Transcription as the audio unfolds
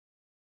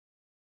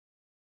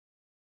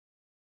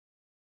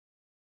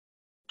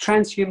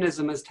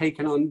transhumanism has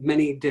taken on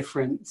many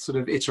different sort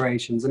of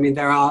iterations. I mean,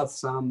 there are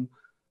some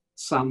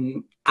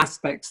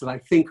aspects that I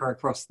think are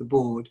across the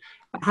board.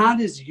 But how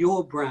does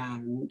your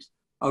brand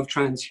of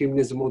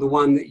transhumanism, or the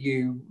one that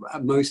you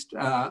most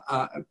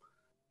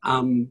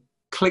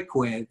click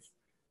with,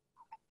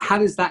 how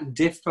does that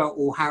differ,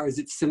 or how is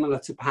it similar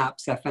to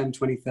perhaps FM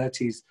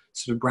 2030's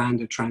sort of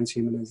brand of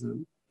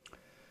transhumanism?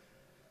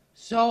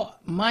 So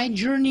my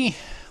journey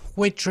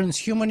with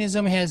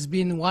transhumanism has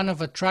been one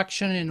of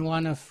attraction and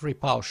one of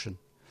repulsion.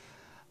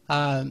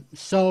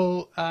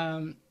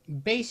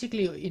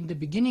 Basically, in the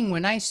beginning,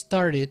 when I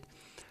started,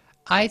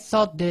 I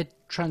thought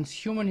that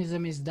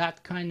transhumanism is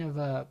that kind of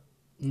a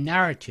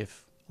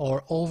narrative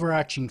or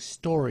overarching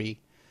story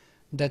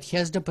that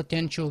has the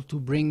potential to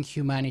bring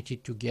humanity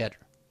together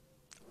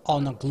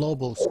on a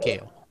global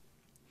scale.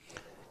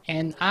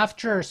 And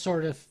after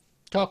sort of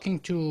talking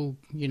to,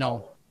 you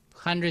know,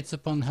 hundreds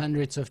upon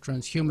hundreds of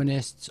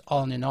transhumanists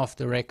on and off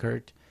the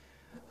record,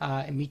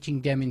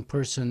 meeting them in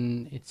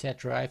person,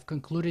 etc., I've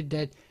concluded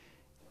that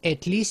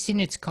at least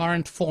in its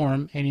current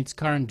form and its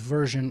current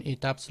version,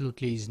 it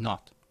absolutely is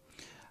not.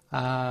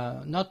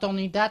 Not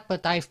only that,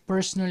 but I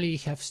personally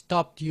have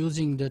stopped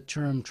using the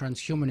term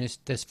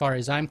transhumanist as far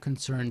as I'm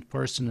concerned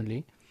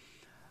personally.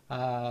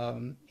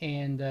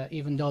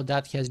 Even though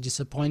that has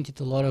disappointed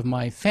a lot of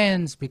my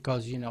fans,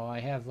 because, you know, I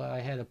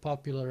had a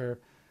popular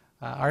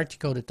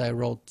article that I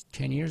wrote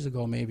 10 years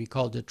ago maybe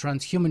called the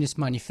Transhumanist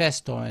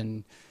Manifesto,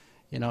 and,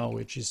 you know,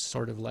 which is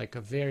sort of like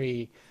a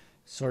very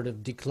sort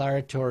of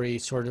declaratory,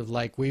 sort of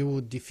like we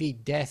would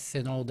defeat death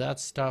and all that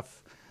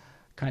stuff,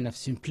 kind of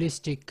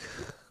simplistic.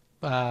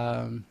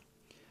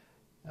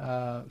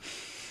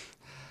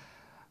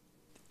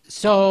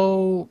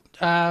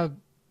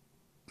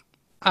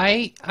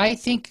 I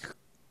think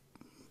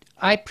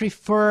I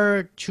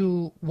prefer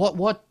to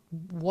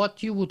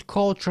what you would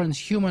call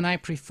transhuman, I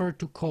prefer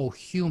to call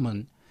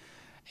human,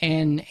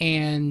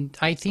 and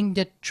I think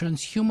that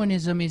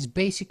transhumanism is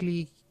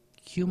basically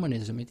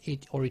humanism,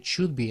 or it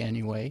should be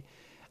anyway,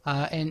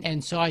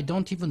 and so I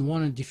don't even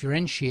want to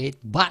differentiate,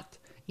 but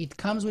it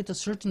comes with a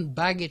certain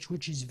baggage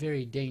which is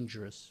very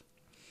dangerous,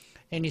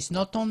 and it's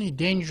not only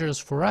dangerous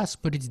for us,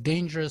 but it's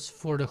dangerous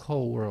for the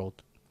whole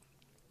world.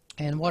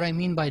 And what I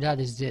mean by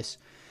that is this.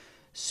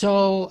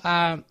 So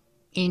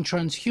in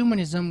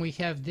transhumanism, we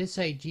have this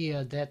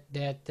idea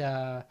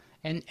that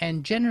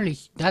and generally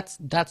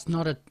that's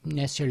not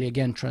necessarily,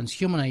 again,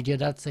 transhuman idea.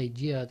 That's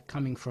idea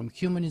coming from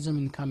humanism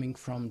and coming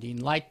from the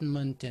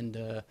Enlightenment and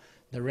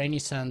the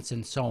Renaissance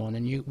and so on.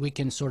 And we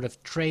can sort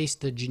of trace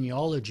the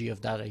genealogy of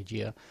that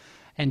idea,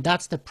 and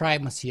that's the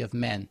primacy of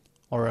man,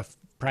 or a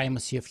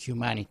primacy of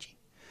humanity.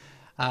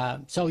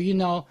 So, you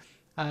know,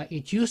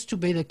 it used to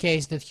be the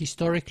case that,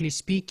 historically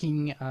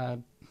speaking,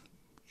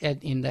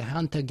 in the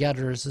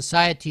hunter-gatherer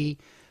society,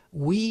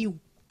 we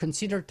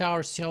considered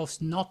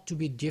ourselves not to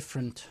be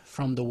different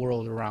from the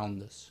world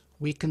around us.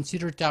 We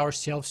considered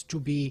ourselves to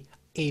be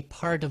a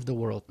part of the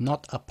world,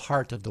 not a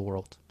part of the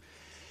world.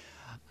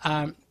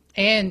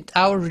 And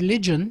our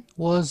religion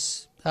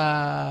was,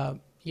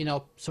 you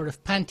know, sort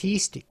of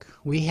pantheistic.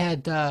 We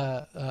had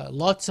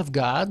lots of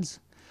gods,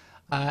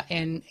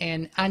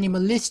 and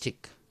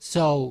animalistic.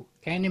 So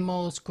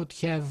animals could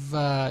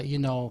have, you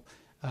know,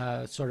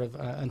 sort of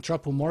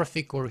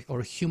anthropomorphic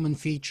or human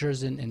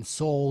features, and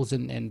souls,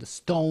 and the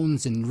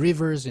stones and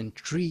rivers and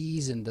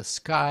trees and the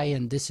sky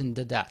and this and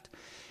that.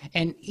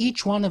 And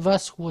each one of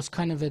us was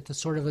kind of at a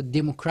sort of a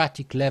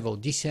democratic level,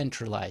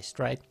 decentralized,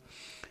 right?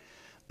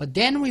 But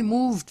then we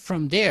moved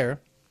from there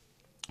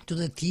to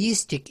the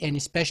theistic and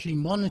especially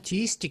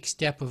monotheistic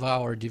step of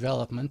our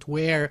development,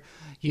 where,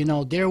 you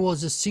know, there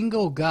was a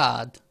single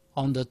God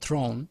on the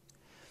throne,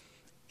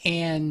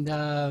 and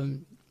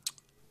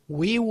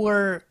we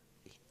were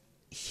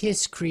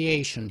his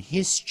creation,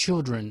 his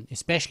children,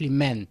 especially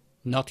men,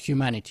 not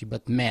humanity,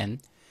 but men,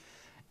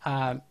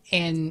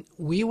 and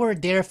we were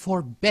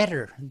therefore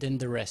better than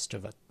the rest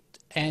of it,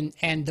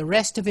 and the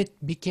rest of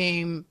it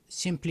became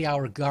simply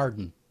our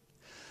garden.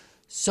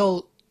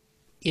 So,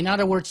 in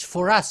other words,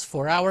 for us,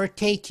 for our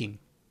taking,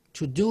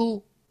 to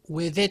do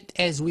with it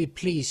as we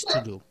please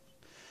to do.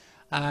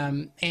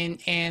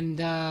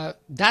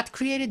 That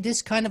created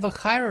this kind of a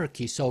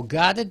hierarchy. So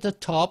God at the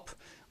top,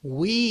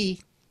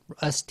 we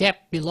a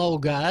step below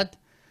God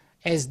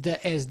as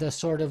the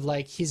sort of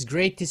like his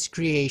greatest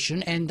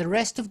creation, and the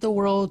rest of the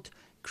world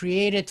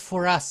created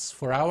for us,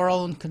 for our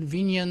own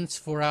convenience,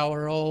 for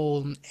our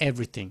own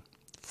everything,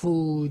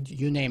 food,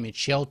 you name it,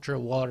 shelter,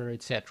 water,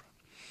 etc.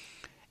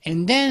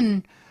 And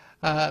then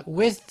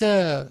with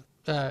the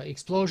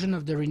explosion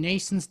of the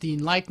Renaissance, the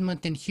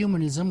Enlightenment, and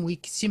humanism, we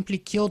simply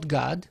killed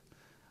God.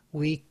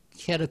 We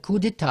had a coup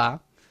d'etat,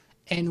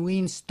 and we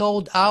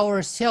installed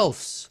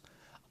ourselves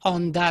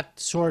on that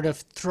sort of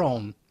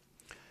throne.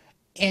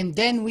 And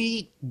then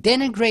we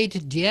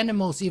denigrated the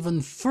animals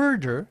even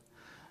further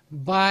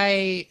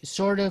by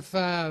sort of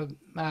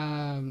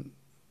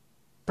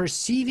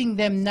perceiving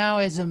them now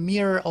as a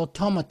mere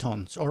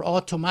automatons or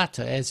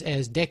automata, as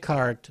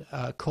Descartes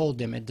called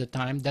them at the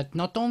time, that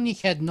not only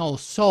had no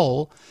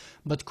soul,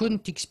 but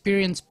couldn't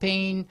experience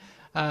pain,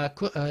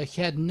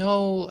 had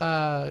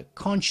no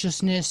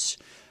consciousness,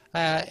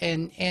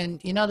 and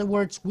in other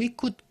words, we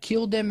could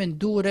kill them and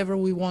do whatever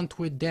we want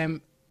with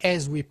them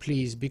as we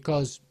please,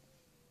 because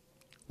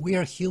we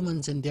are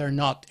humans and they're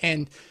not.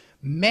 And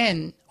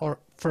men, or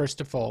first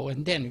of all,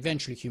 and then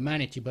eventually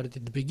humanity, but at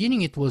the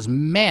beginning it was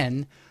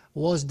men,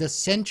 was the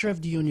center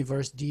of the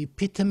universe, the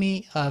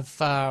epitome of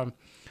the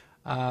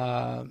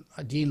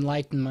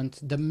Enlightenment,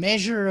 the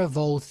measure of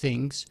all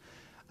things,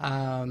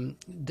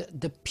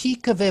 the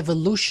peak of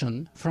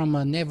evolution from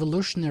an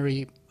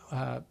evolutionary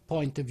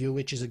point of view,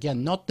 which is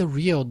again not the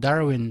real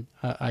Darwin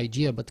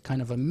idea, but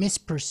kind of a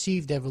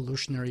misperceived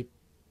evolutionary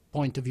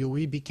point of view.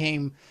 We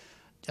became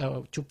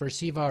to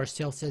perceive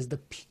ourselves as the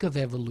peak of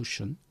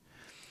evolution,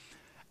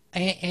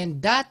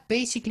 and that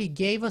basically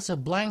gave us a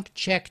blank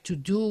check to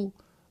do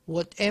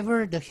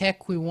whatever the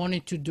heck we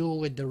wanted to do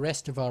with the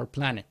rest of our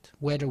planet,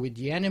 whether with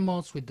the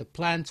animals, with the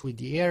plants, with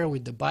the air,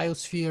 with the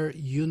biosphere,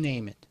 you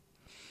name it.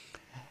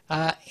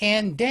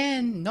 And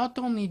then, not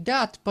only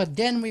that, but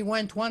then we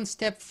went one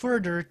step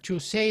further to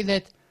say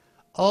that,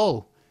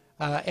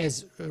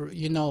 as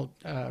you know,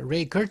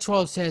 Ray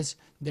Kurzweil says,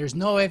 there's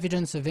no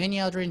evidence of any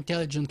other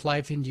intelligent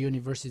life in the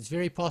universe. It's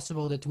very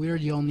possible that we're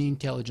the only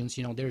intelligence.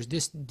 You know, there's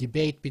this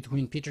debate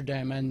between Peter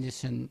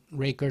Diamandis and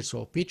Ray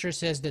Kurzweil. Peter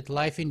says that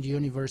life in the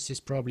universe is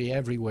probably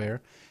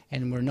everywhere,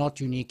 and we're not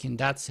unique in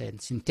that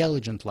sense.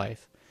 Intelligent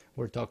life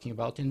we're talking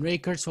about. And Ray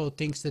Kurzweil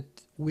thinks that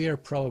we are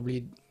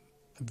probably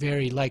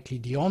very likely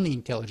the only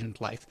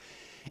intelligent life.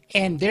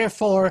 And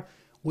therefore,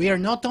 we are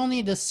not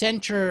only the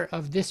center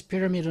of this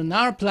pyramid on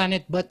our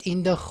planet, but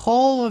in the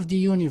whole of the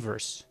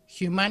universe.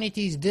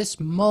 Humanity is this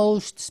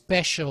most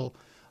special,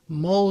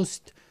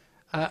 most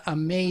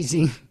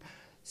amazing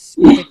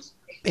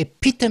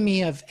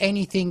epitome of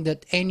anything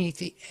that's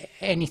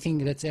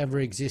ever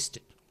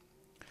existed.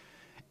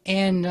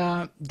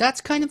 And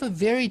that's kind of a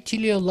very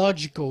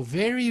teleological,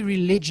 very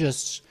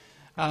religious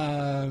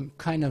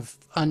kind of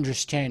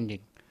understanding.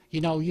 You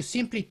know, you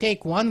simply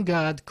take one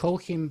God, call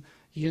him,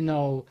 you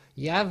know,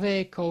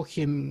 Yahweh, call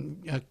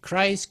him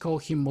Christ, call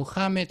him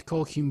Muhammad,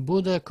 call him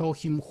Buddha, call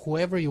him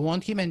whoever you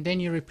want him, and then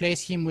you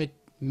replace him with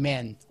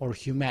man or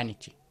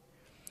humanity.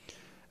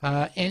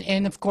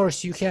 And of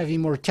course, you have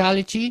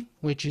immortality,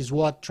 which is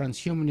what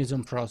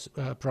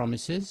transhumanism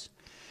promises.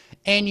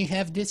 And you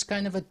have this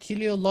kind of a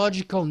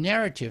teleological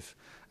narrative.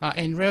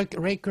 And Ray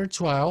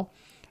Kurzweil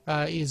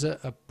is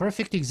a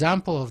perfect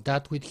example of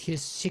that with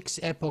his 6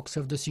 epochs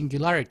of the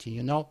singularity,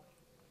 you know,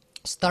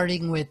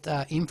 starting with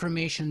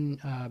information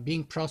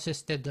being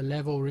processed at the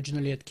level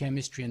originally at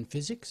chemistry and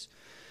physics,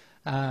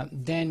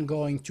 then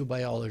going to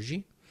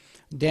biology,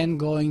 then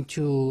going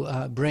to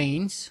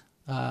brains,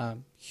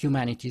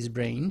 humanity's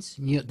brains,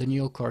 the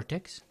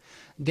neocortex,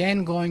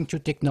 then going to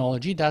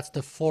technology. That's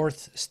the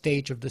 4th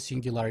stage of the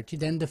singularity.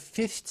 Then the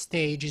 5th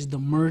stage is the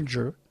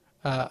merger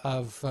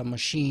of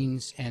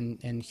machines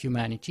and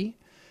humanity,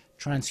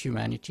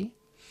 transhumanity.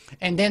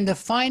 And then the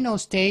final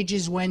stage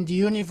is when the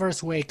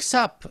universe wakes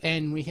up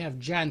and we have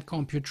giant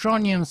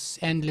computroniums,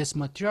 endless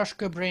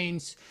matryoshka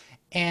brains,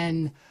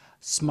 and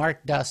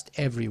smart dust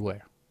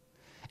everywhere.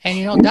 And,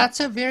 you know, that's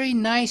a very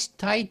nice,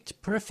 tight,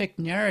 perfect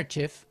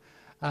narrative,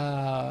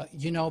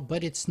 you know,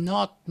 but it's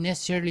not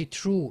necessarily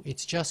true.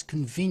 It's just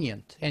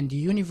convenient. And the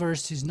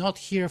universe is not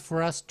here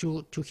for us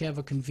to have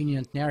a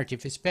convenient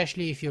narrative,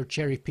 especially if you're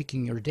cherry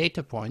picking your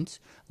data points,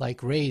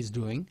 like Ray is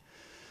doing.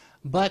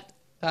 But,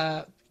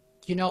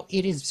 you know,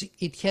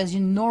 it has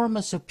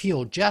enormous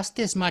appeal, just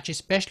as much,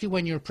 especially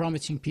when you're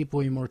promising people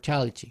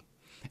immortality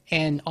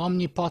and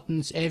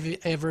omnipotence,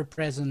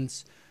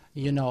 ever-presence,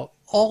 you know,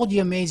 all the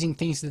amazing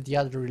things that the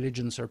other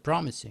religions are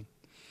promising.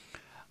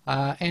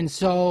 And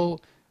so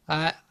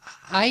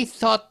I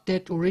thought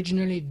that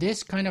originally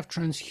this kind of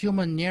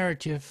transhuman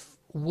narrative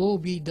will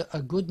be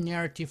a good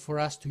narrative for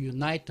us to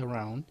unite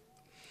around.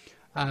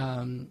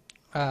 And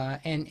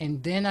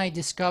then I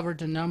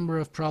discovered a number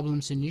of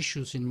problems and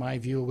issues, in my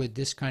view, with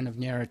this kind of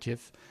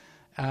narrative.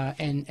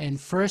 And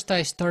first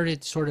I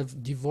started sort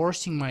of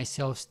divorcing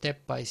myself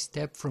step by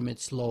step from it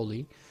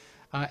slowly.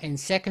 And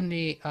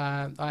secondly,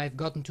 I've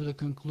gotten to the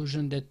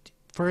conclusion that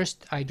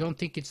first, I don't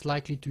think it's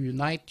likely to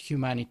unite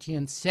humanity.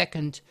 And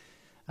second,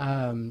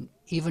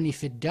 even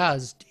if it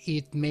does,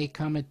 it may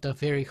come at a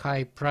very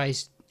high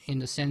price, in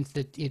the sense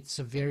that it's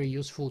a very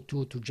useful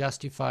tool to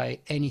justify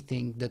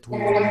anything that we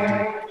want to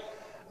do.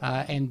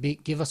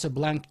 And give us a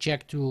blank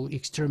check to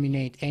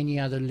exterminate any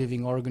other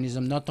living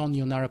organism, not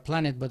only on our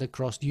planet, but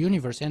across the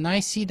universe. And I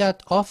see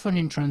that often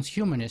in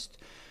transhumanists.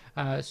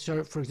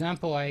 So, for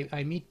example,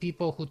 I meet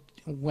people who,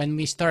 when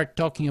we start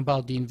talking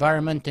about the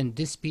environment and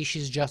this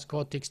species just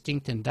got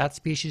extinct and that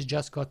species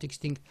just got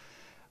extinct,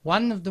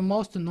 one of the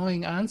most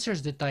annoying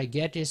answers that I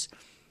get is,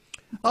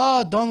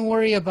 oh, don't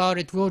worry about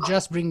it, we'll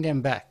just bring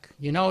them back.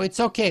 You know,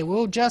 it's okay,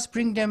 we'll just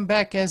bring them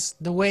back as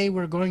the way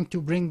we're going to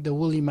bring the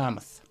woolly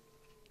mammoth.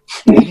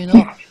 You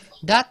know,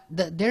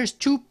 there's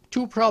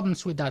two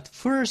problems with that.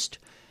 First,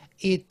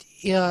 it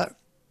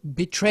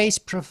betrays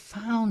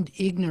profound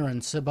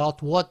ignorance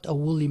about what a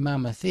woolly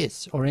mammoth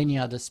is or any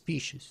other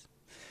species.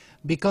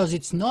 Because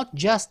it's not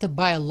just a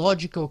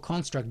biological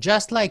construct,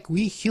 just like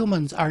we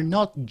humans are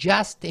not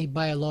just a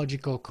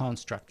biological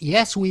construct.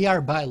 Yes, we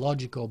are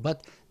biological,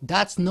 but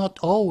that's not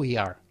all we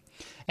are.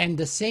 And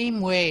the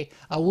same way,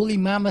 a woolly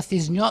mammoth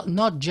is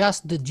not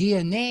just the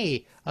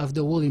DNA of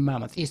the woolly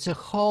mammoth, it's a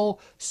whole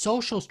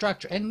social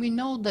structure. And we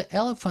know that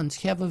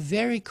elephants have a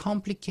very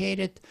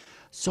complicated,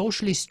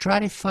 socially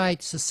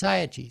stratified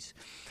societies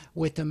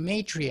with a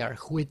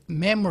matriarch, with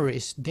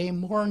memories. They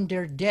mourn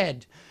their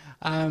dead.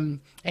 And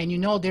you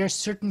know, there are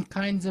certain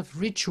kinds of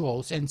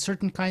rituals and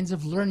certain kinds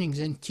of learnings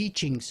and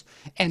teachings.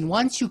 And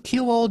once you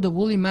kill all the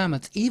woolly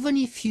mammoths, even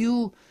if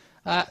you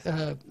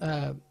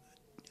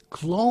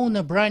clone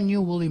a brand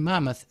new woolly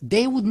mammoth,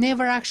 they would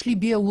never actually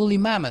be a woolly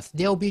mammoth.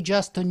 They'll be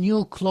just a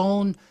new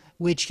clone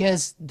which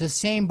has the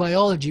same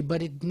biology,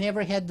 but it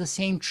never had the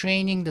same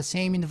training, the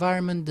same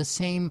environment, the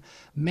same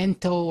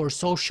mental or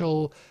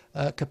social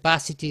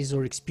capacities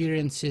or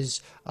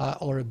experiences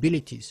or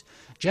abilities.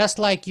 Just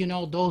like, you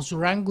know, those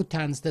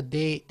orangutans that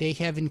they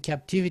have in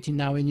captivity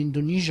now in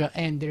Indonesia,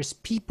 and there's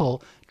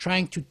people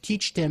trying to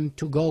teach them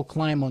to go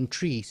climb on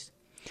trees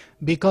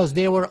because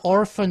they were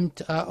orphaned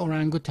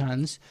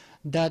orangutans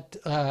that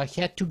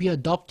had to be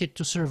adopted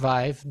to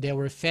survive. They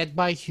were fed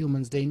by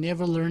humans. They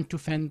never learned to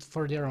fend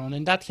for their own.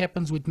 And that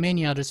happens with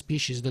many other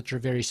species that are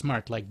very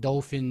smart, like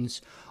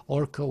dolphins,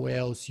 orca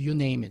whales, you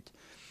name it.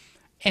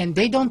 And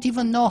they don't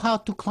even know how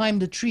to climb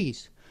the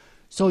trees.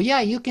 So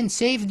yeah, you can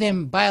save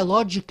them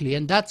biologically,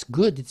 and that's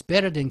good. It's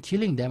better than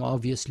killing them,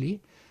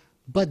 obviously.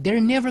 But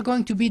they're never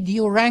going to be the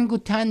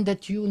orangutan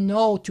that you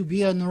know to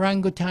be an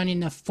orangutan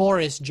in a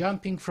forest,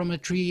 jumping from a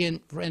tree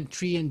and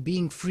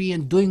being free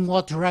and doing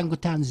what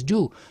orangutans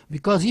do.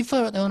 Because if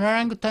an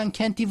orangutan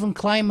can't even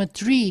climb a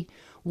tree,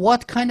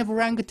 what kind of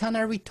orangutan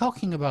are we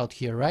talking about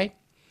here, right?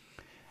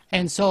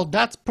 And so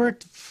that's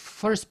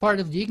first part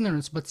of the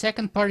ignorance. But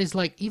second part is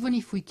like, even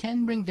if we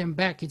can bring them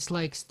back, it's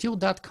like still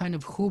that kind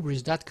of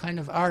hubris, that kind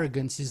of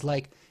arrogance is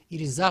like,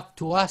 it is up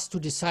to us to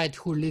decide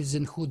who lives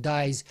and who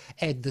dies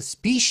at the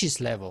species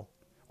level.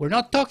 We're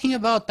not talking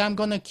about, I'm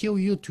going to kill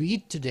you to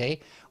eat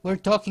today. We're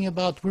talking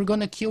about, we're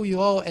going to kill you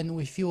all and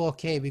we feel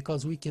okay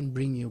because we can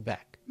bring you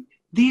back.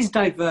 These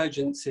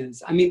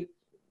divergences, I mean,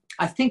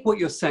 I think what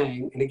you're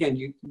saying, and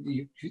again,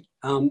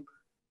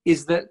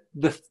 is that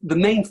the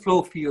main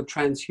flaw for your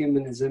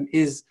transhumanism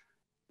is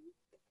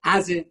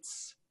as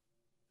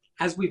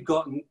we've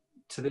gotten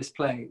to this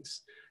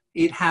place,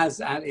 it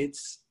has at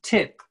its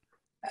tip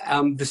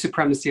the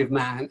supremacy of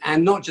man,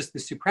 and not just the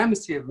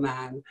supremacy of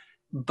man,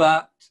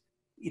 but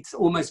it's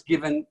almost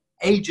given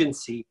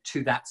agency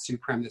to that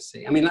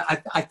supremacy. I mean,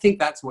 I think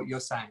that's what you're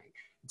saying.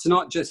 It's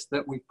not just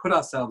that we put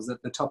ourselves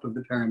at the top of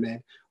the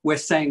pyramid. We're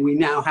saying we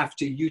now have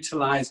to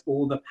utilize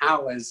all the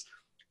powers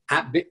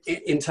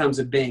in terms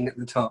of being at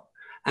the top.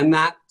 And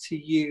that to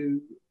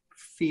you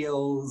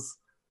feels,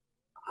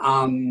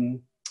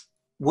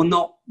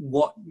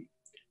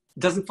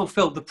 doesn't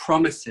fulfill the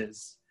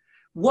promises.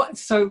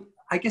 So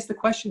I guess the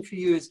question for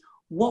you is,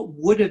 what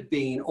would have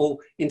been, or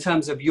in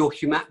terms of your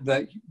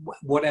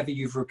whatever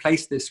you've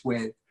replaced this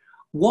with,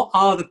 what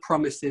are the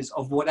promises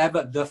of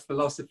whatever the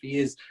philosophy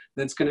is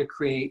that's going to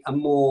create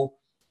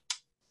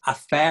a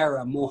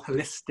fairer, more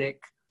holistic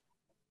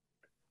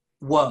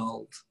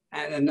world?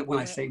 And when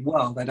I say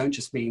world, I don't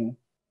just mean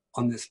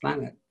on this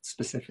planet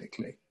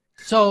specifically.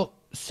 So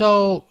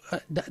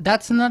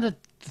that's another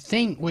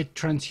thing with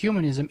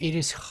transhumanism. It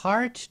is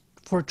hard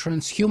for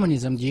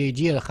transhumanism, the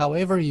idea,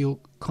 however you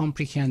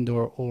comprehend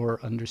or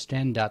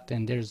understand that,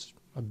 and there's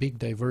a big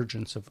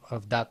divergence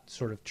of that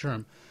sort of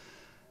term,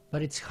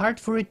 but it's hard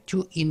for it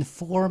to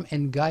inform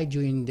and guide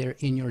you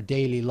in your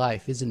daily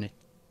life, isn't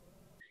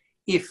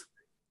it?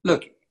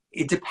 Look,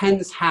 it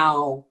depends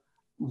how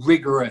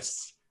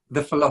rigorous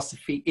the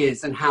philosophy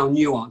is and how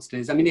nuanced it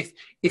is. I mean,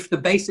 if the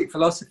basic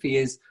philosophy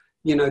is,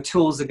 you know,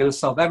 tools are going to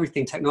solve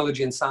everything,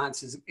 technology and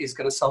science is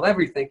going to solve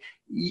everything,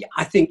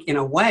 I think in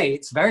a way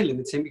it's very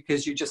limiting,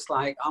 because you're just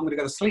like, I'm going to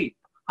go to sleep.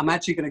 I'm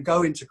actually going to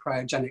go into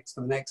cryogenics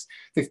for the next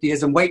 50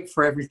 years and wait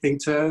for everything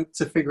to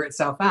figure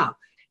itself out.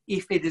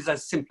 If it is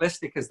as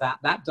simplistic as that,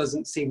 that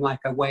doesn't seem like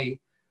a way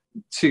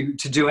to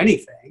do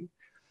anything.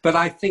 But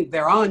I think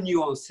there are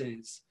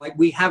nuances. Like,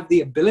 we have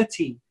the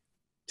ability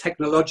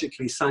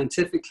technologically,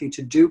 scientifically,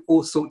 to do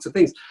all sorts of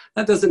things.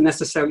 That doesn't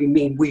necessarily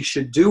mean we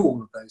should do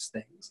all of those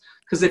things.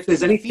 Because if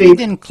there's anything...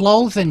 Feed and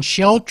clothe and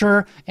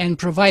shelter and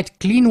provide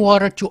clean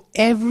water to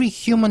every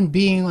human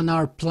being on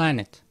our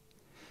planet.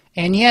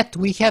 And yet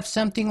we have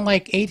something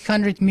like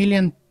 800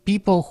 million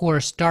people who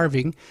are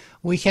starving.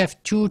 We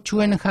have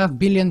 2.5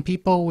 billion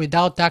people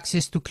without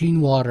access to clean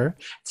water.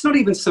 It's not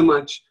even so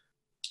much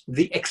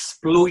the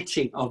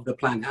exploiting of the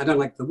planet. I don't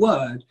like the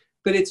word,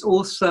 but it's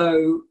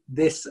also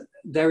this,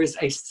 there is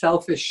a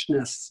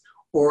selfishness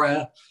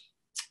or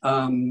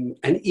an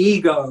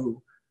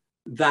ego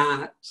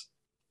that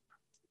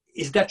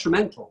is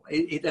detrimental.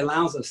 It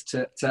allows us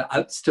to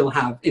still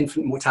have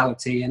infant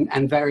mortality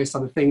and various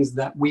other things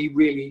that we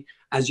really,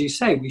 as you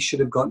say, we should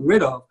have gotten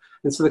rid of.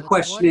 And so the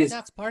question is...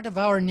 That's part of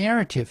our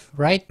narrative,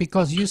 right?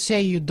 Because you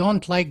say you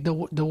don't like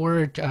the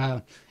word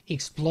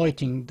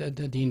exploiting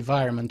the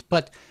environment.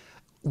 But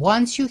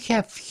once you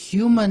have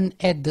human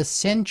at the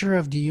center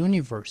of the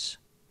universe,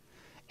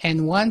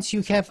 and once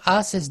you have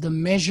us as the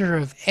measure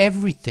of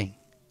everything,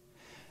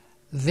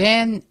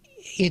 then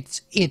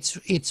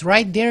it's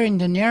right there in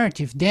the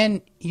narrative.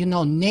 Then, you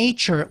know,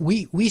 nature,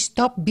 we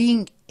stop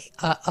being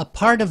a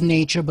part of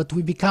nature, but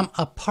we become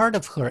a part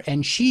of her,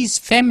 and she's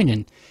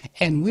feminine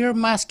and we're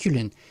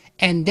masculine.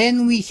 And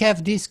then we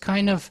have this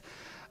kind of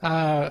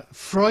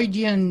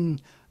Freudian,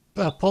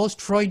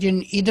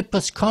 post-Freudian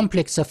Oedipus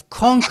complex of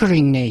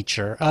conquering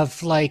nature,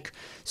 of like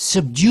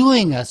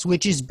subduing us,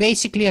 which is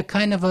basically a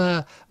kind of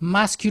a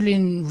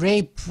masculine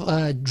rape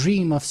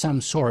dream of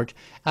some sort,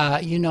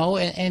 you know,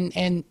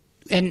 and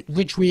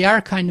which we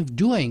are kind of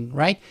doing,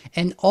 right?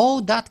 And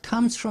all that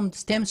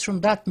stems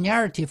from that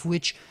narrative,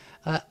 which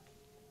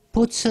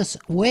puts us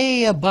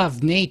way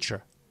above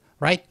nature,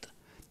 right?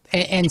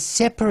 And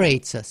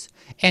separates us.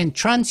 And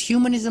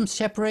transhumanism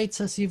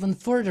separates us even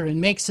further and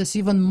makes us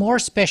even more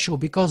special,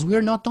 because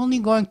we're not only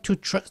going to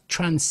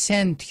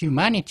transcend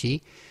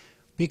humanity,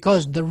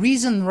 because the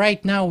reason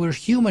right now we're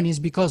human is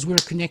because we're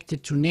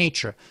connected to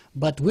nature,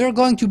 but we're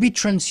going to be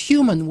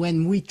transhuman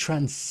when we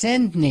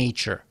transcend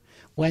nature,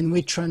 when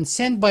we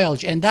transcend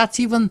biology, and that's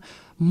even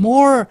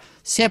more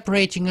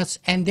separating us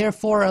and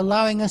therefore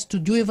allowing us to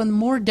do even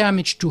more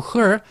damage to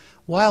her,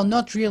 while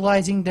not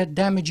realizing that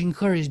damaging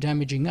her is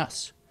damaging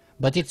us.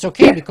 But it's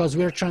okay because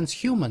we're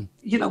transhuman.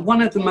 You know,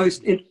 one of the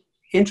most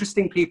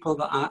interesting people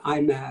that I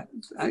met,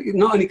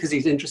 not only because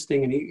he's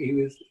interesting and he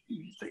was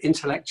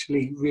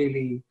intellectually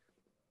really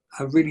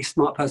a really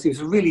smart person, he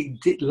was a really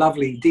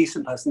lovely,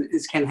 decent person,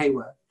 is Ken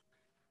Hayworth.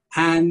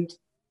 And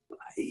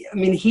I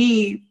mean,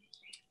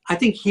 I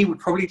think he would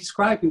probably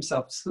describe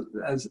himself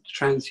as a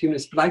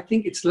transhumanist, but I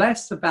think it's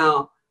less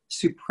about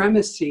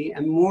supremacy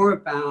and more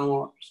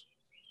about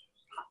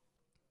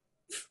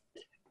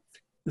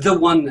the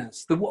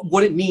oneness,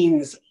 what it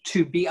means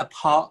to be a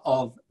part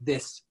of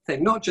this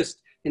thing, not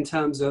just in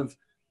terms of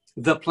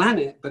the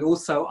planet, but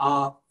also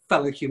our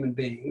fellow human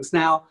beings.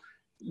 Now,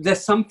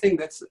 there's something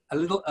that's a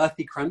little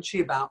earthy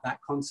crunchy about that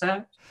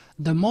concept.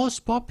 The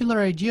most popular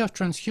idea of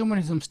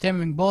transhumanism,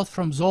 stemming both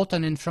from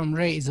Zoltan and from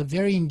Ray, is a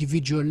very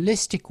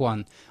individualistic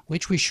one,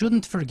 which we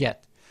shouldn't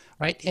forget,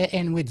 right?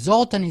 And with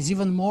Zoltan is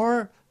even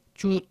more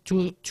to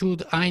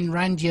the Ayn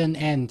Randian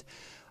end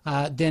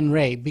than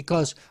Ray,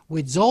 because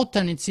with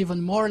Zoltan it's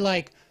even more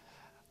like,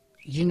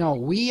 you know,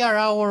 we are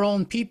our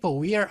own people,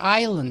 we are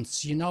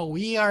islands, you know,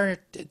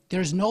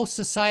 there's no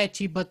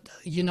society but,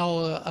 you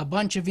know, a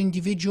bunch of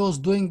individuals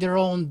doing their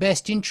own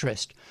best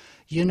interest,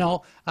 you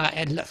know,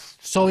 and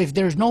so if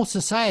there's no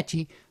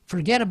society,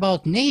 forget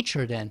about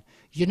nature then.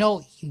 You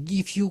know,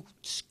 if you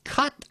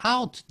cut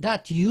out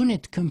that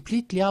unit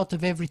completely out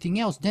of everything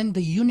else, then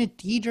the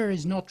unit either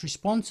is not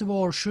responsible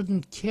or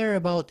shouldn't care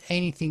about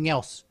anything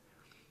else,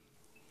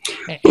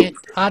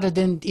 other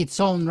than its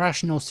own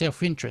rational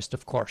self-interest,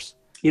 of course.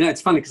 You know,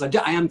 it's funny because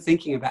I am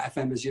thinking about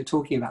FM as you're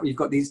talking about. You've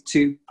got these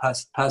two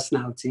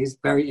personalities,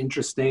 very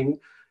interesting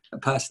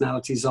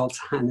personalities,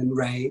 Zoltan and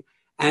Ray.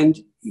 And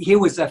here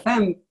was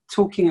FM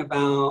talking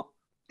about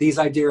these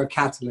idea of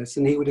catalysts,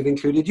 and he would have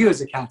included you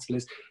as a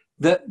catalyst,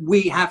 that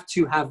we have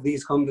to have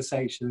these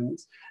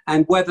conversations.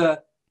 And whether,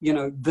 you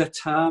know, the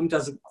term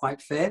doesn't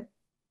quite fit,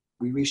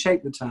 we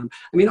reshape the term.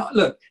 I mean,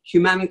 look,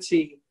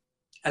 humanity,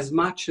 as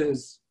much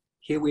as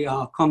here we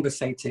are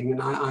conversating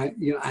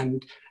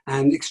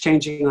and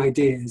exchanging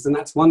ideas, and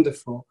that's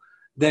wonderful.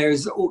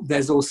 There's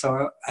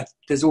also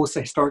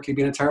historically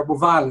been a terrible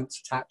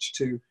violence attached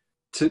to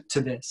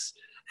this.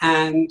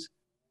 And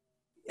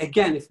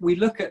again, if we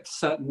look at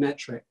certain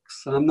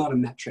metrics, and I'm not a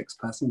metrics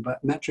person,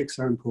 but metrics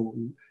are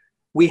important,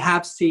 we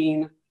have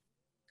seen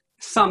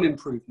some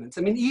improvements.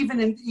 I mean,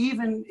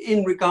 even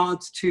in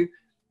regards to,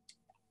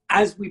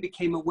 as we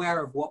became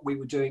aware of what we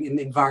were doing in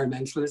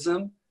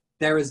environmentalism,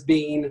 there has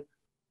been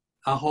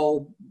a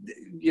whole,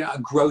 you know, a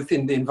growth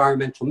in the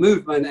environmental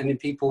movement and in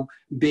people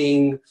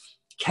being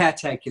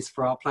caretakers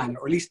for our planet,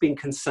 or at least being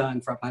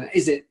concerned for our planet.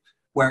 Is it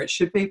where it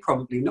should be?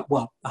 Probably not.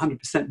 Well,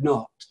 100%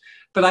 not.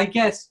 But I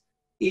guess,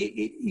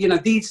 you know,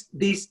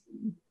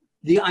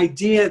 the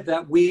idea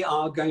that we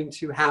are going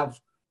to have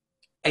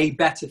a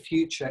better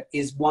future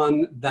is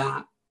one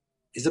that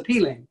is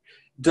appealing.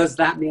 Does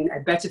that mean a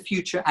better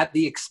future at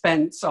the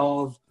expense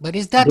of... But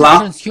is that a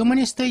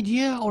transhumanist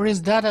idea, or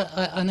is that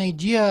an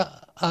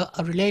idea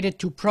related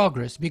to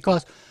progress?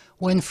 Because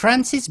when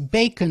Francis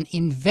Bacon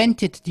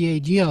invented the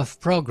idea of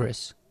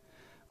progress,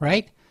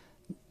 right,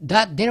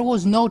 that there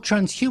was no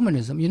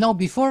transhumanism. You know,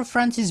 before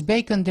Francis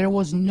Bacon, there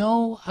was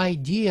no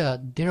idea,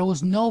 there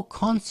was no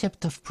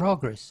concept of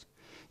progress.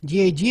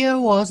 The idea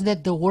was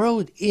that the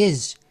world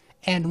is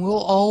and will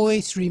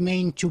always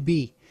remain to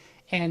be.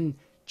 And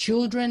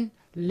children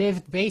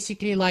lived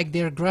basically like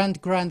their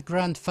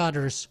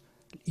grandfathers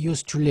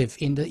used to live,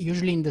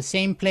 usually in the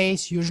same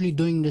place, usually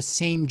doing the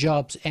same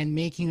jobs and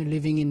making a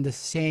living in the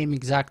same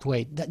exact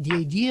way. The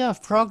idea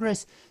of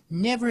progress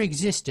never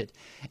existed.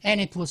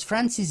 And it was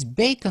Francis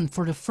Bacon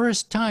for the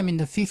first time in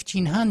the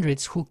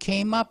 1500s who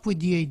came up with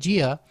the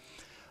idea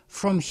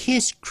from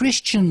his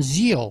Christian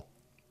zeal,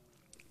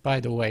 by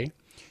the way.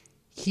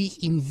 He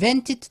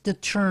invented the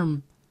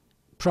term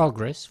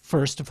progress,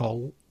 first of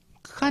all,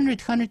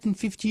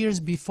 150 years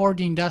before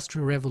the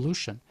Industrial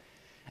Revolution,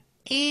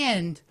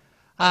 and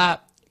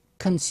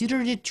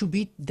considered it to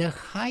be the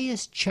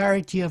highest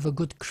charity of a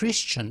good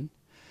Christian,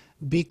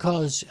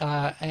 because,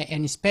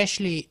 and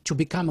especially to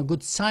become a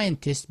good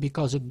scientist,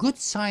 because a good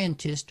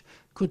scientist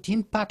could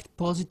impact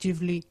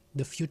positively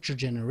the future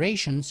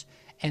generations,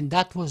 and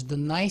that was the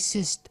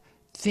nicest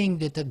thing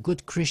that a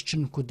good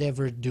Christian could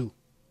ever do,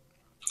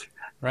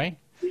 right?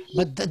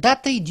 But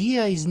that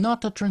idea is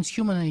not a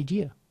transhuman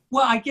idea.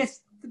 Well, I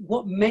guess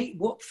what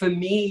for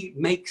me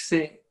makes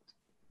it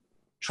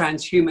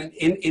transhuman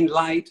in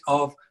light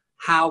of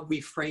how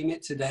we frame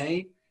it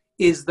today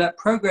is that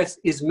progress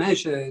is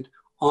measured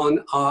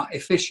on our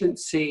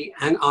efficiency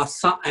and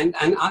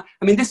I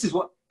mean, this is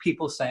what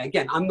people say.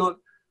 Again, I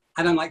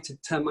don't like to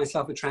term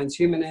myself a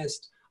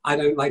transhumanist. I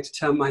don't like to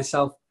term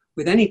myself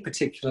with any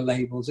particular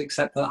labels,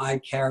 except that I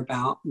care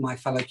about my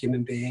fellow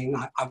human being.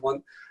 I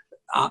want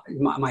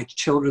my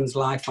children's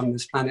life on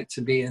this planet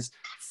to be as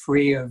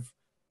free of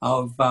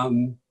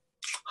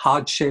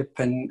hardship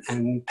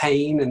and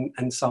pain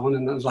and so on.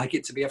 And I'd like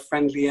it to be a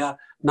friendlier,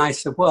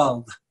 nicer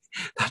world.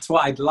 That's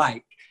what I'd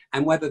like.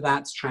 And whether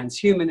that's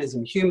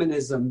transhumanism,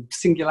 humanism,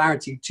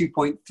 singularity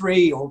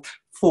 2.3 or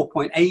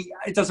 4.8,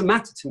 it doesn't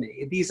matter to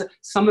me.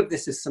 Some of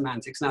this is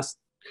semantics. Now,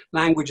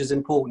 language is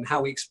important.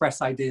 How we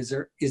express ideas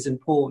is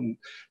important.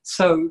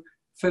 So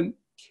for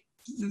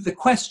the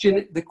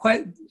question, the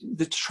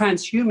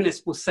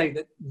transhumanist will say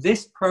that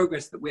this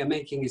progress that we are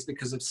making is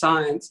because of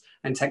science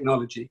and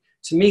technology.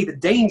 To me, the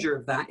danger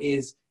of that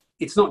is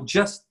it's not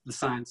just the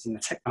science and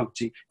the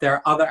technology. There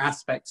are other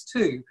aspects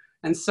too.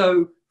 And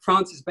so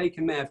Francis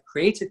Bacon may have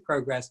created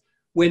progress.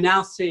 We're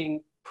now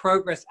seeing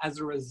progress as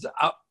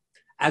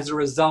a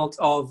result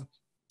of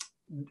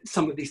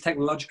some of these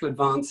technological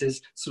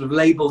advances sort of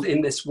labeled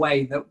in this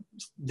way, that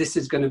this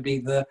is going to be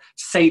the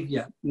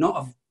savior, not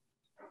of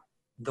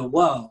the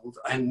world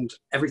and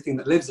everything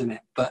that lives in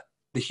it, but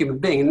the human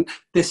being. And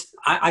this,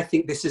 I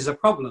think this is a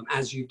problem,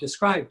 as you've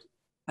described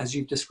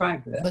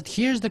it. But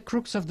here's the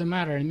crux of the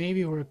matter, and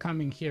maybe we're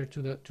coming here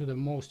to the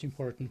most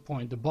important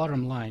point, the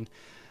bottom line.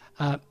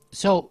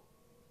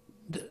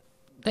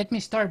 Let me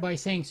start by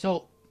saying,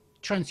 so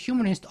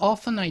transhumanists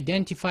often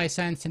identify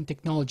science and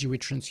technology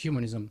with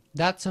transhumanism.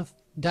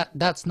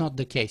 That's not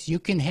the case. You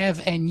can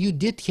have, and you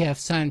did have,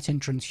 science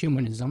and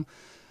transhumanism,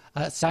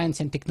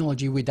 science and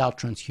technology without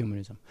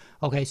transhumanism.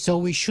 Okay, so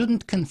we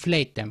shouldn't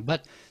conflate them.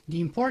 But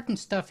the important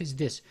stuff is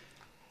this,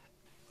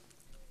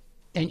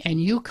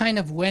 and you kind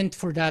of went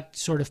for that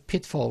sort of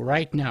pitfall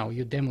right now.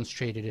 You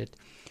demonstrated it,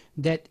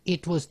 that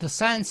it was the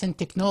science and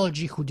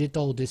technology who did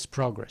all this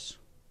progress.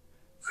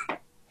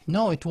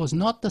 No, it was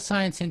not the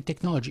science and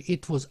technology.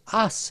 It was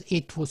us.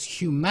 It was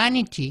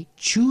humanity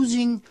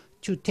choosing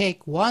to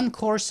take one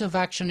course of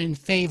action in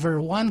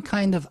favor, one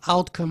kind of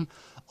outcome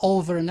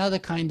over another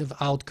kind of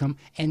outcome.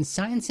 And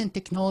science and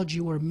technology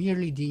were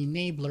merely the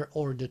enabler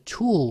or the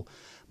tool,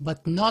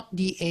 but not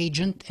the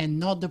agent and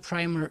not the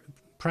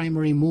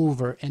primary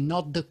mover and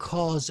not the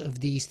cause of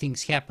these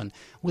things happen.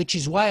 Which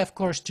is why, of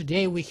course,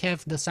 today we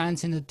have the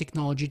science and the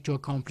technology to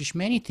accomplish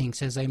many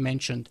things, as I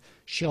mentioned,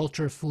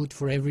 shelter, food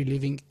for every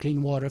living,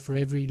 clean water for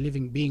every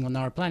living being on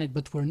our planet,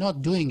 but we're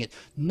not doing it,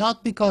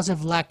 not because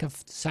of lack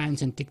of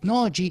science and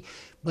technology,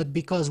 but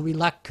because we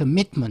lack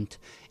commitment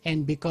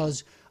and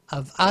because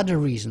of other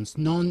reasons,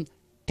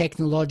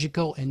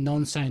 non-technological and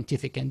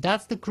non-scientific. And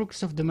that's the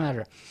crux of the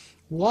matter.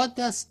 What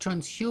does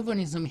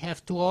transhumanism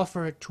have to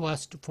offer to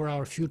us for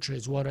our future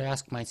is what I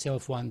asked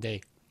myself one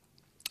day.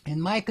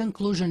 And my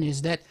conclusion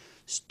is that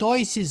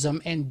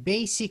Stoicism and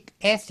basic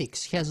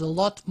ethics has a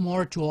lot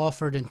more to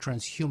offer than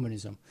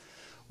transhumanism.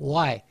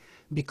 Why?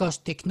 Because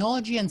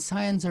technology and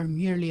science are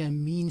merely a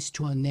means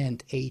to an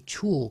end, a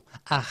tool,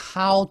 a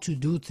how to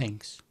do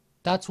things.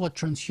 That's what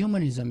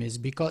transhumanism is,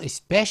 because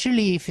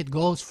especially if it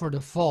goes for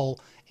the fall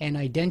and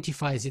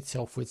identifies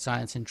itself with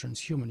science and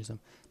transhumanism.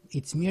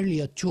 It's merely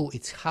a tool.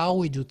 It's how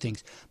we do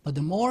things. But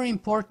the more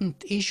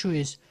important issue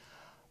is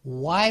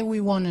why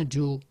we want to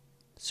do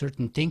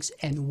certain things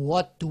and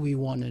what do we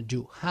want to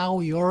do, how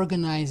we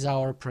organize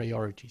our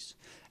priorities.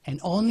 And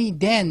only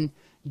then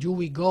do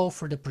we go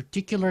for the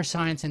particular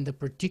science and the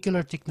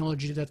particular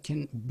technology that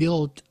can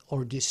build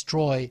or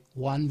destroy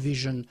one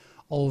vision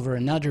over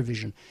another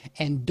vision.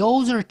 And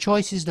those are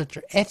choices that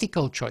are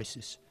ethical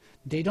choices.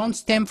 They don't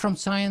stem from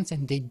science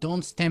and they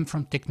don't stem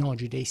from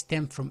technology. They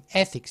stem from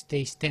ethics.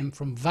 They stem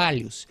from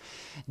values.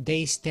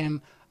 They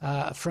stem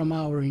from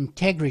our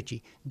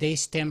integrity. They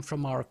stem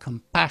from our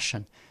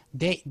compassion.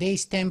 They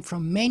stem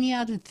from many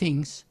other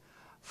things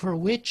for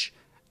which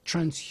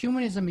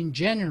transhumanism in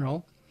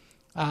general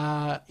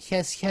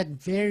has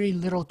had very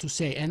little to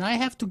say. And I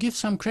have to give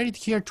some credit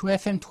here to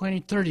FM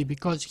 2030,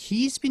 because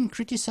he's been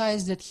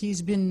criticized that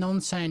he's been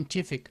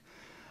non-scientific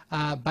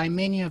by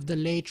many of the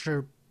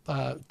later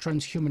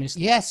transhumanists.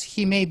 Yes,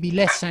 he may be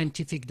less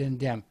scientific than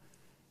them,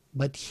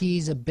 but he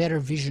is a better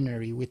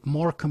visionary, with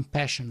more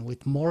compassion,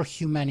 with more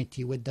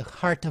humanity, with the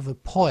heart of a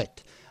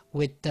poet,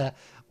 with the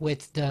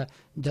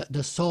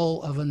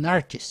soul of an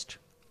artist.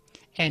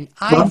 And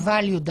I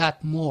value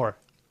that more.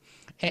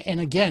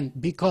 And again,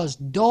 because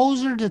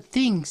those are the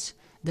things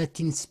that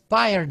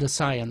inspire the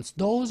science.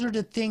 Those are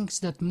the things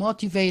that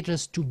motivate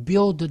us to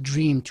build a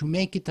dream, to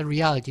make it a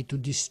reality, to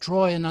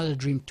destroy another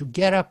dream, to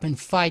get up and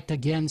fight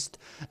against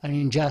an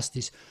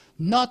injustice.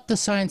 Not the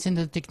science and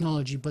the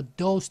technology, but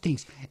those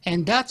things.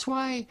 And that's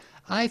why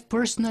I've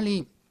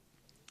personally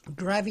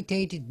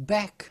gravitated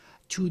back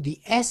to the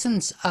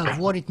essence of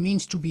what it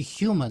means to be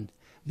human,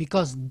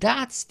 because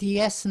that's the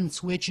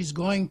essence which is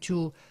going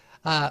to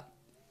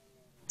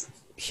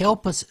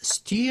help us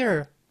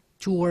steer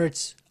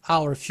towards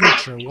our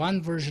future,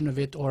 one version of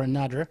it or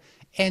another,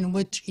 and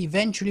which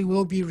eventually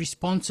will be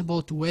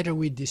responsible to whether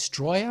we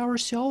destroy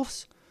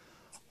ourselves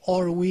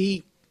or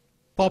we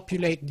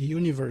populate the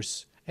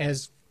universe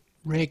as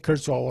Ray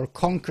Kurzweil, or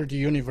conquer the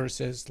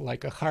universe as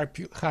like a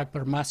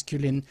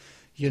hyper-masculine,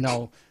 you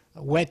know,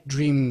 wet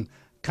dream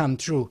come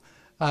true.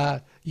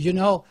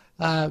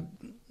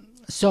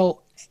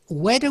 So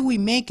whether we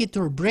make it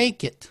or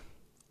break it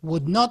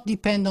would not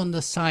depend on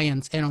the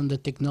science and on the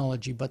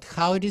technology, but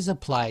how it is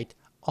applied,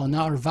 on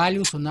our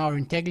values, on our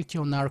integrity,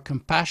 on our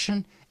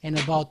compassion, and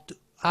about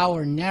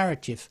our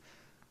narrative,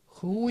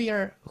 who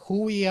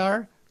we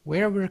are,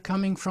 where we're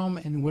coming from,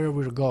 and where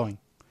we're going.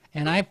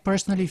 And I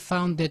personally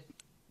found that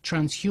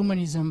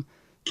transhumanism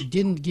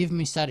didn't give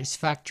me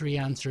satisfactory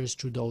answers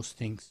to those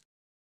things.